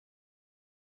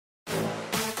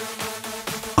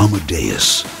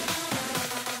Amadeus.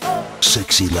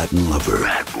 Sexy Latin lover.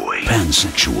 Bad boy.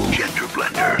 Pansexual. Gender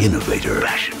blender. Innovator.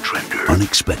 Fashion trender.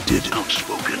 Unexpected.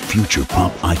 Outspoken. Future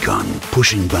pop icon.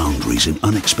 Pushing boundaries in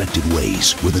unexpected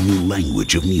ways with a new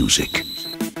language of music.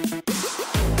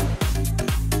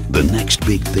 The next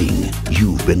big thing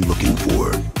you've been looking for.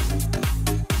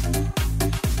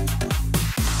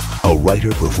 A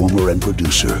writer, performer, and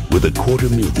producer with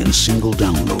 250,000 single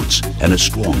downloads and a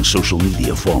strong social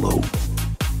media follow.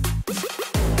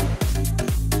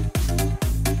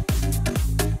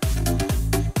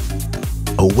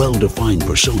 A well-defined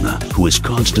persona who is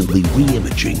constantly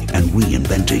re-imaging and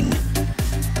reinventing.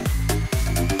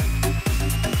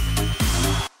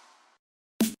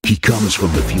 He comes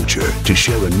from the future to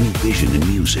share a new vision in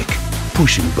music,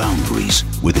 pushing boundaries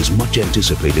with his much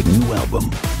anticipated new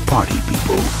album, Party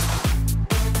People.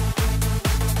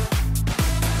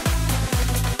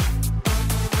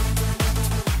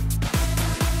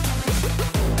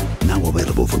 Now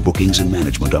available for bookings and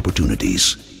management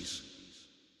opportunities.